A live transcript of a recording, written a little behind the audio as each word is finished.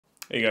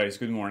Hey guys,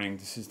 good morning.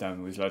 This is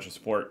Dan with Ledger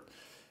Support.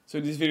 So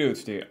in this video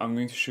today, I'm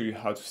going to show you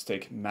how to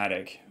stake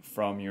MATIC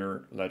from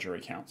your Ledger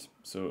account.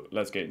 So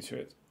let's get into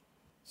it.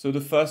 So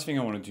the first thing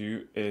I want to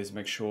do is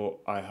make sure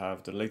I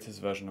have the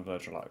latest version of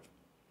Ledger Live.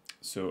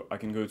 So I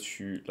can go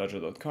to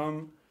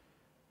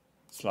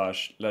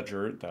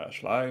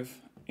ledger.com/ledger-live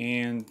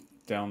and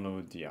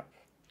download the app.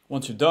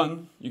 Once you're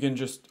done, you can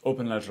just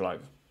open Ledger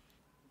Live.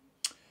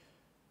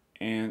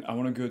 And I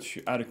want to go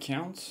to Add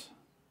Account,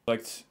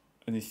 select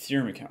an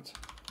Ethereum account.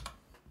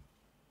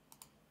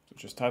 So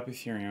just type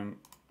Ethereum,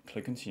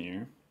 click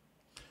Continue.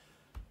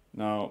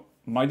 Now,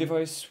 my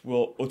device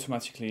will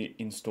automatically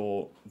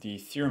install the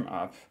Ethereum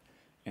app,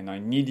 and I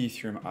need the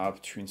Ethereum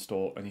app to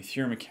install an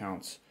Ethereum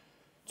account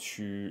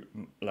to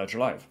Ledger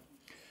Live.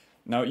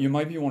 Now, you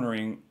might be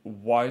wondering,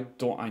 why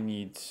don't I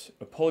need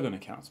a Polygon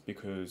account?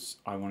 Because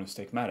I want to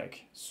stake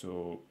MATIC.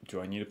 So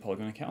do I need a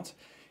Polygon account?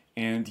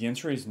 And the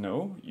answer is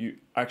no. You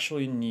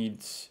actually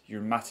need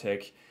your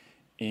MATIC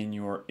in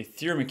your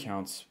Ethereum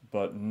account,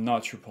 but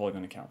not your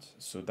Polygon account.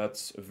 So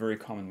that's a very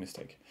common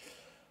mistake.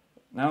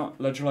 Now,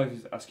 Ledger Live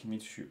is asking me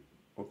to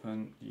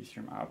open the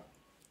Ethereum app.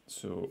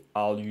 So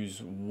I'll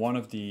use one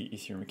of the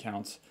Ethereum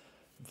accounts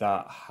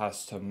that has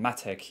some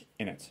MATIC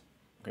in it.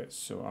 Okay,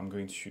 so I'm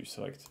going to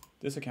select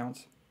this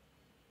account.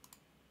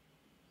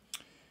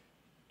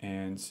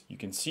 And you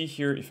can see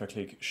here, if I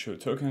click Show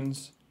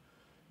Tokens,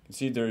 you can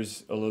see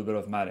there's a little bit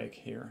of MATIC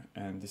here.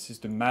 And this is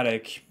the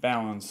MATIC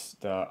balance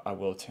that I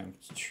will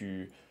attempt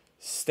to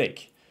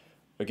stake.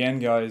 Again,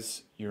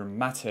 guys, your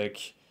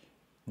MATIC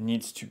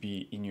needs to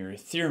be in your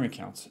Ethereum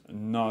account,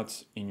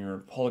 not in your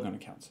Polygon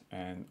account.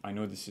 And I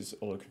know this is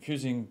a little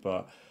confusing,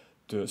 but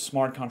the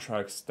smart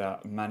contracts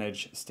that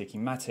manage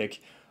staking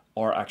MATIC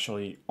are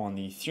actually on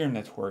the Ethereum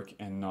network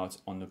and not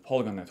on the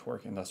Polygon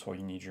network. And that's why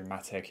you need your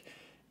MATIC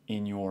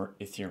in your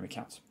Ethereum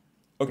account.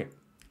 Okay,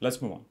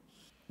 let's move on.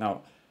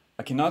 Now,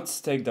 I cannot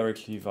stake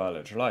directly via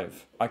Ledger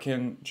Live. I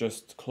can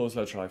just close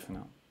Ledger Live for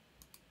now.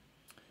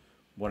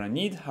 What I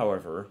need,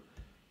 however,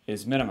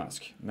 is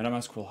MetaMask.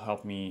 MetaMask will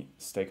help me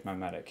stake my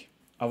MATIC.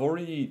 I've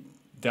already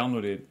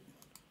downloaded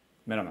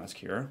MetaMask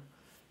here,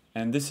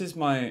 and this is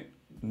my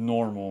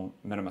normal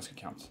MetaMask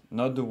account,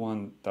 not the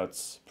one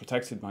that's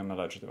protected by my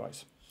Ledger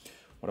device.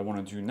 What I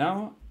want to do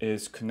now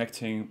is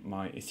connecting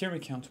my Ethereum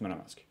account to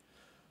MetaMask.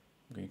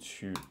 I'm going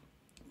to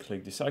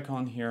click this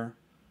icon here,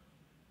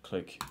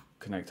 click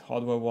Connect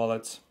Hardware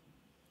Wallet,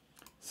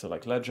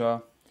 select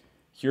Ledger.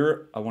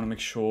 Here, I want to make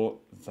sure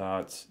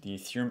that the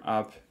Ethereum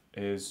app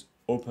is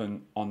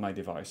open on my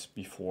device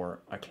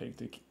before I click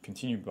the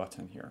Continue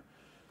button here.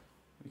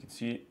 You can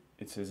see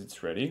it says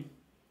it's ready.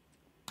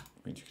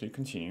 I'm going to click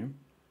Continue,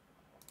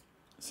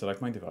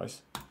 select my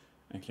device,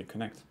 and click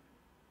Connect.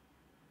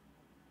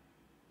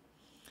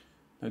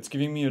 Now it's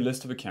giving me a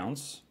list of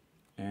accounts,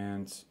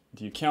 and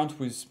the account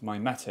with my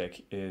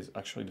MATIC is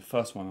actually the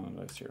first one on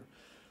the list here.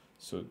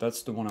 So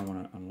that's the one I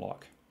want to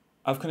unlock.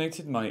 I've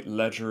connected my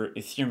Ledger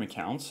Ethereum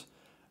account.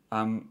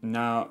 I'm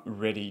now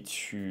ready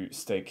to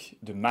stake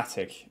the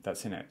MATIC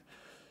that's in it.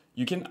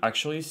 You can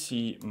actually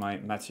see my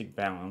MATIC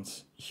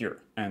balance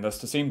here, and that's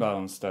the same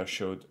balance that I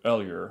showed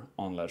earlier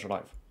on Ledger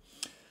Live.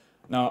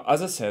 Now,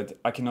 as I said,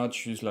 I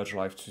cannot use Ledger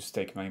Live to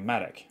stake my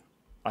MATIC.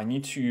 I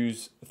need to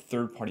use a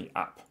third-party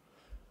app.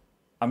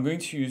 I'm going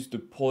to use the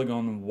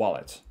Polygon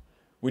Wallet,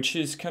 which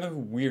is kind of a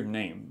weird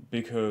name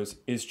because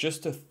it's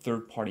just a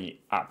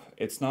third-party app.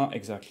 It's not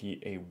exactly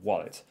a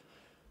wallet.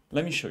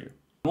 Let me show you.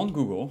 I'm on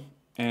Google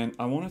and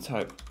I want to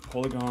type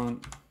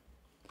Polygon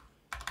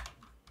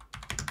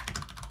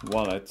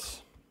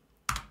Wallet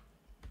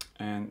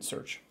and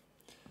search.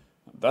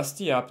 That's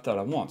the app that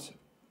I want,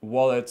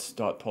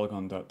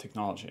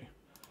 wallet.polygon.technology.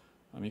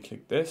 Let me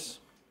click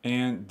this,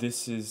 and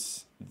this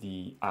is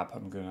the app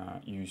I'm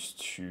gonna use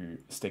to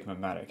stake my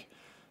MATIC.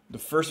 The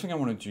first thing I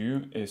want to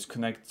do is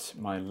connect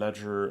my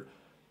Ledger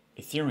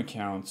Ethereum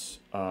account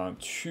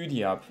to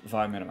the app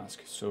via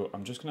MetaMask. So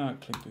I'm just going to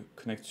click the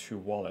Connect to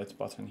Wallet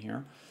button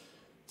here,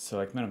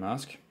 select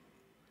MetaMask,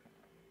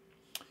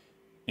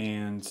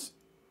 and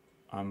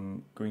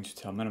I'm going to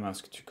tell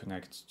MetaMask to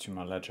connect to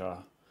my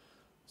Ledger.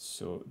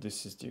 So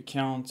this is the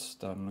account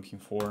that I'm looking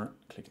for.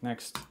 Click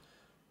Next,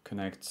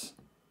 connect,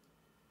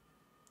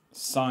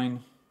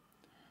 sign.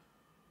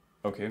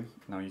 Okay,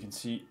 now you can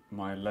see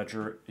my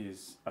Ledger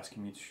is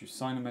asking me to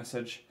sign a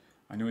message.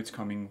 I know it's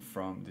coming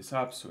from this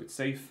app, so it's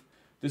safe.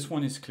 This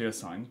one is clear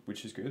signed,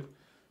 which is good.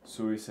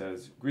 So it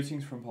says,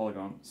 greetings from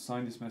Polygon,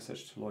 sign this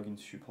message to log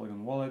into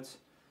Polygon Wallet.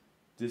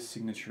 This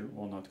signature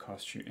will not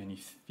cost you any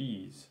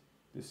fees.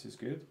 This is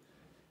good.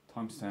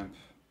 Timestamp,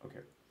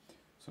 okay.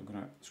 So I'm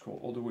gonna scroll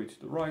all the way to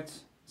the right,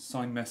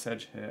 sign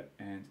message here,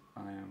 and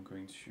I am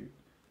going to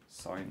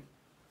sign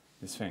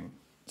this thing.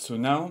 So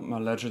now my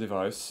Ledger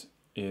device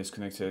is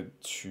connected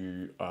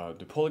to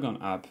the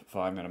Polygon app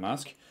via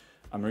MetaMask.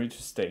 I'm ready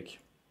to stake.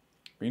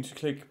 I'm going to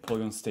click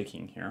Polygon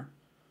Staking here.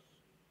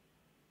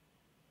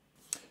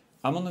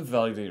 I'm on the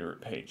validator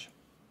page.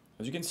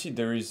 As you can see,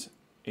 there is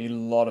a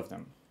lot of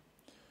them.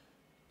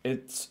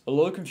 It's a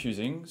little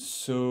confusing,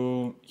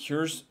 so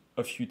here's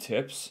a few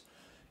tips.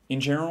 In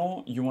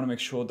general, you want to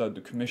make sure that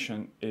the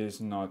commission is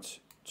not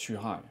too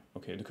high.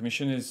 Okay, the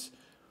commission is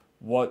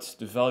what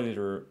the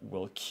validator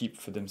will keep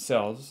for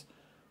themselves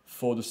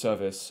for the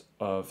service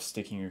of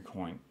staking your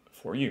coin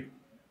for you,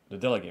 the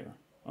delegator.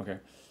 Okay,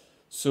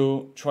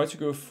 so try to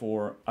go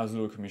for as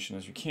low commission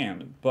as you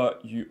can,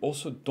 but you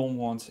also don't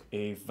want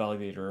a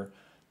validator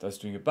that's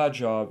doing a bad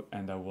job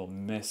and that will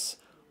miss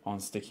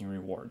on staking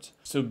rewards.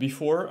 So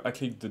before I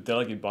click the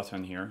delegate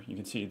button here, you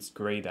can see it's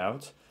grayed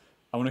out.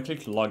 I want to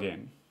click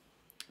login,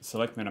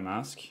 select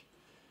MetaMask.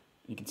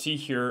 You can see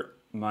here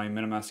my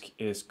MetaMask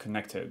is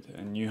connected,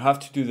 and you have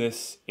to do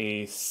this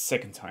a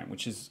second time,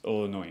 which is a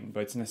little annoying,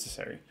 but it's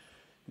necessary.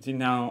 You see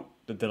now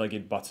the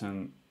delegate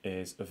button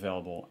is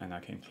available and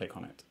I can click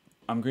on it.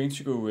 I'm going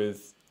to go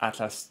with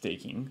Atlas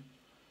Staking.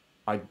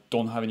 I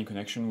don't have any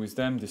connection with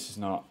them. This is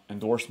not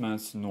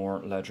endorsements nor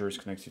Ledger is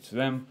connected to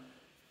them.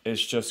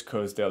 It's just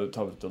because they're at the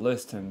top of the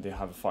list and they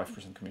have a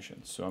 5%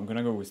 commission. So I'm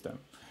gonna go with them.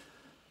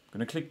 I'm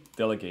gonna click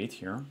delegate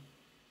here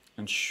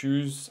and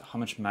choose how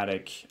much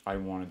MATIC I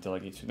want to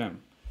delegate to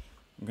them.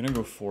 I'm gonna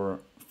go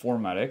for 4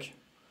 MATIC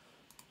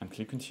and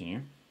click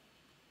continue.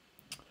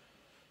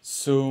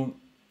 So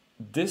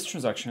this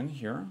transaction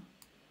here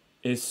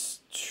is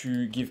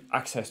to give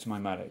access to my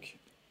MATIC.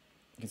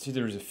 You can see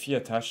there is a fee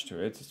attached to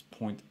it. It's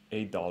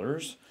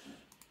 $0.8,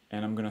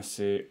 and I'm gonna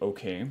say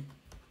okay.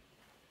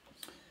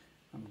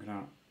 I'm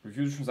gonna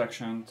review the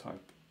transaction,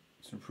 type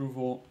its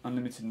approval,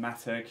 unlimited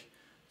MATIC.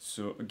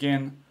 So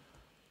again,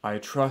 I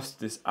trust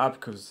this app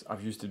because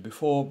I've used it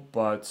before,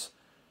 but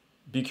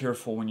be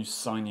careful when you're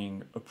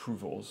signing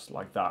approvals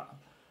like that.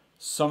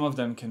 Some of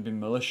them can be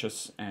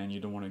malicious and you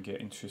don't want to get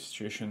into a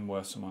situation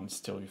where someone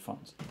steals your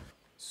funds.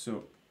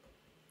 So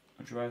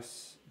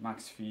address,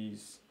 max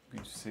fees, I'm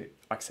going to say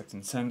accept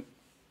and send.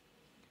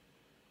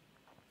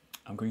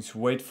 I'm going to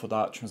wait for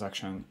that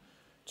transaction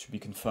to be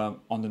confirmed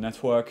on the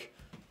network.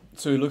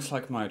 So it looks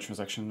like my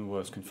transaction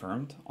was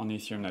confirmed on the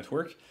Ethereum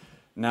network.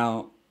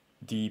 Now,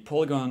 the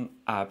Polygon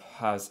app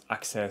has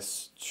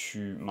access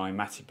to my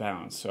MATIC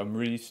balance, so I'm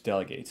ready to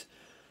delegate.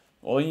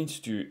 All I need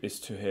to do is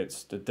to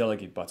hit the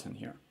delegate button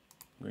here.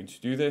 I'm going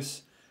to do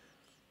this,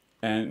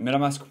 and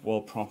MetaMask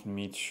will prompt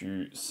me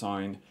to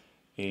sign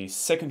a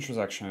second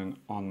transaction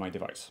on my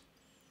device.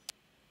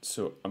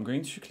 So I'm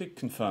going to click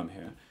confirm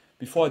here.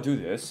 Before I do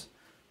this,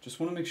 just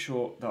want to make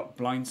sure that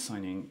blind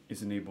signing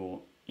is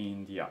enabled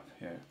in the app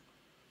here.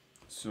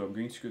 So I'm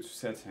going to go to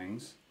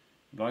settings.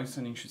 Blind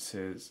signing should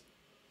say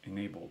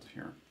enabled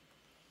here.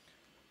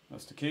 If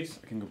that's the case,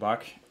 I can go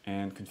back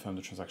and confirm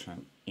the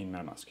transaction in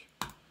MetaMask.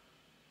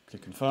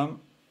 Click confirm.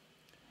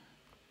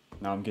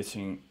 Now I'm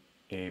getting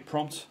a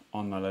prompt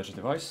on my Ledger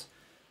device.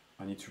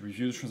 I need to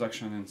review the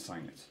transaction and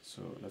sign it.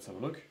 So let's have a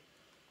look.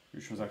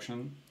 Review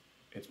transaction,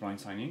 it's blind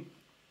signing.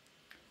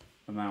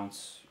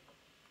 Amount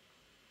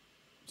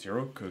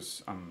 0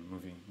 because I'm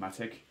moving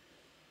MATIC.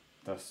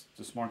 That's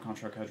the smart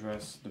contract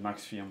address, the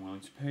max fee I'm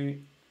willing to pay,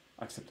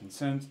 accept and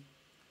send,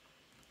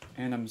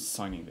 and I'm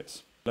signing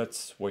this.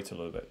 Let's wait a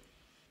little bit.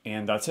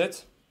 And that's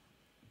it.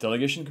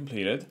 Delegation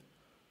completed.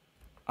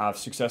 I've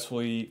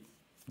successfully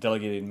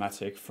delegated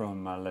MATIC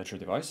from my Ledger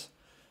device.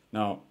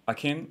 Now I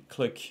can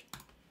click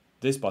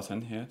this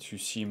button here to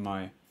see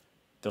my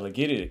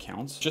delegated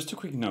accounts. Just a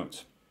quick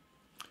note.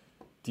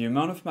 The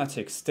amount of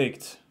MATIC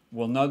staked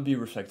will not be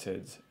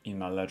reflected in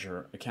my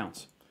Ledger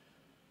account.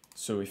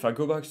 So if I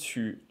go back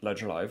to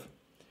Ledger Live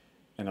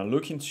and I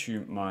look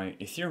into my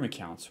Ethereum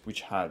account,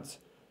 which had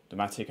the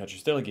MATIC I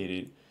just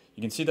delegated,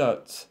 you can see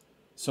that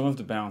some of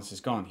the balance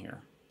is gone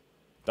here.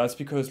 That's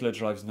because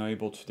Ledger Live is not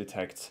able to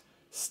detect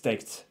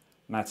staked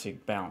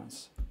MATIC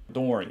balance.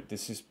 Don't worry,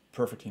 this is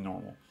perfectly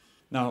normal.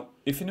 Now,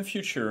 if in the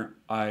future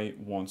I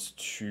want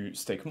to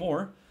stake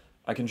more,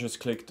 I can just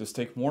click the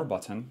stake more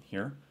button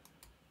here,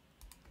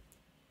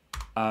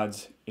 add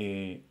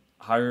a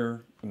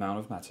higher amount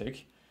of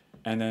MATIC,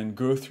 and then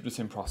go through the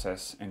same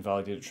process and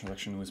validate the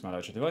transaction with my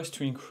Ledger device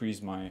to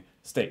increase my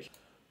stake.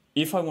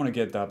 If I want to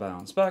get that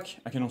balance back,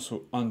 I can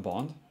also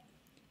unbond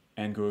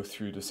and go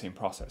through the same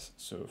process.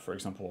 So for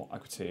example, I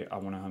could say I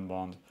want to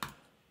unbond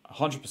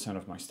 100%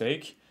 of my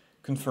stake,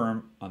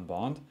 confirm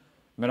unbond,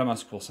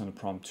 MetaMask will send a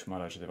prompt to my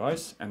Ledger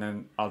device, and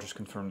then I'll just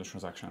confirm the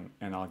transaction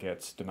and I'll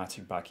get the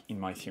MATIC back in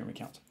my Ethereum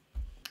account.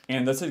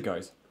 And that's it,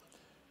 guys.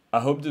 I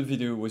hope the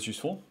video was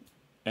useful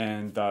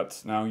and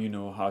that now you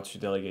know how to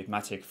delegate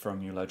MATIC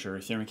from your Ledger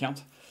Ethereum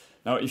account.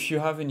 Now, if you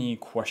have any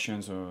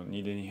questions or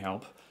need any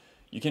help,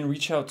 you can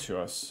reach out to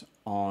us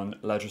on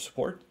Ledger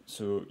support.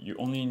 So you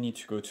only need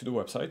to go to the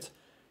website,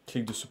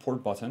 click the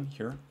support button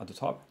here at the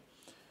top.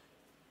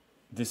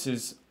 This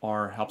is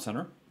our help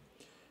center.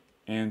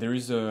 And there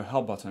is a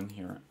help button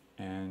here,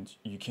 and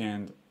you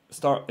can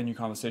start a new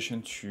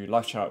conversation to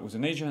live chat with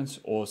an agent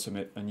or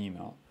submit an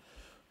email.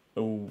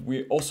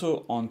 We're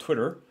also on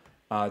Twitter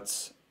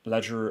at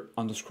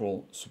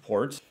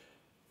Ledger_support.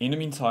 In the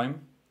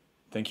meantime,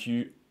 thank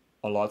you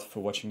a lot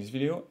for watching this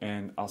video,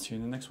 and I'll see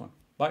you in the next one.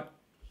 Bye.